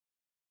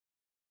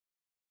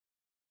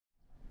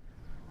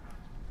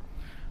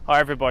Hi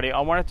everybody,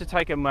 I wanted to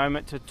take a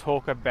moment to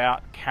talk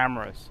about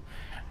cameras.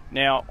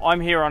 Now, I'm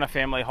here on a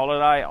family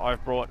holiday.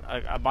 I've brought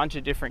a bunch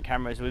of different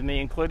cameras with me,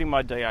 including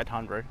my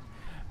D800.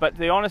 But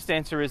the honest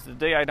answer is the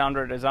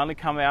D800 has only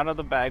come out of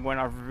the bag when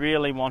I've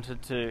really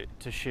wanted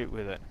to shoot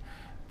with it.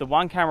 The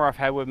one camera I've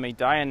had with me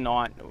day and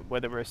night,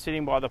 whether we're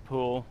sitting by the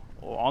pool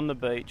or on the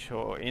beach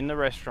or in the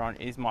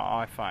restaurant, is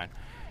my iPhone.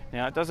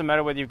 Now, it doesn't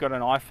matter whether you've got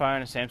an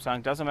iPhone, a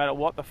Samsung, doesn't matter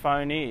what the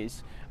phone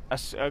is.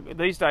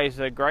 These days,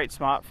 a great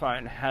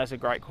smartphone has a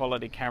great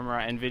quality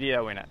camera and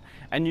video in it,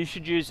 and you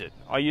should use it.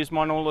 I use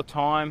mine all the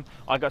time.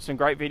 I got some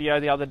great video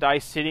the other day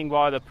sitting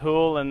by the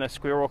pool, and the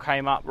squirrel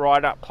came up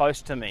right up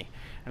close to me,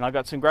 and I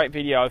got some great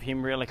video of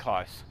him really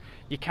close.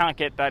 You can't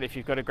get that if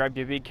you've got to grab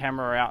your big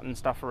camera out and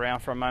stuff around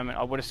for a moment.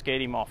 I would have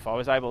scared him off. I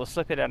was able to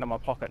slip it out of my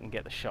pocket and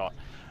get the shot.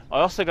 I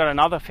also got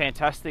another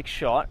fantastic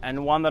shot,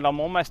 and one that I'm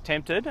almost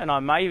tempted, and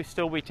I may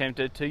still be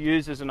tempted, to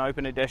use as an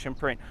open edition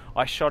print.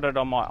 I shot it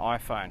on my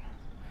iPhone.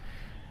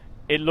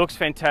 It looks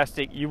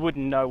fantastic. You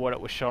wouldn't know what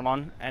it was shot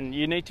on, and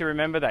you need to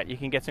remember that. You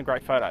can get some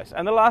great photos.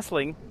 And the last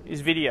thing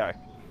is video.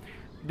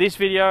 This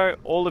video,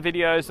 all the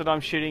videos that I'm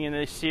shooting in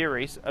this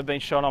series have been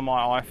shot on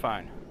my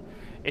iPhone.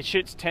 It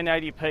shoots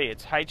 1080p,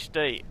 it's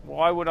HD.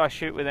 Why would I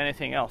shoot with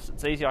anything else?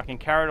 It's easy, I can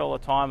carry it all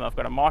the time. I've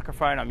got a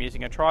microphone, I'm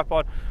using a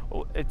tripod.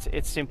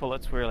 It's simple,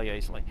 it's really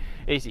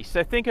easy.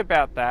 So think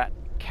about that.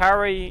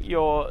 Carry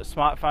your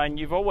smartphone.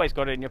 You've always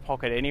got it in your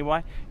pocket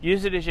anyway.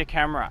 Use it as your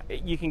camera.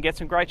 You can get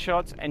some great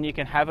shots and you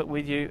can have it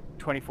with you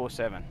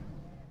 24/7.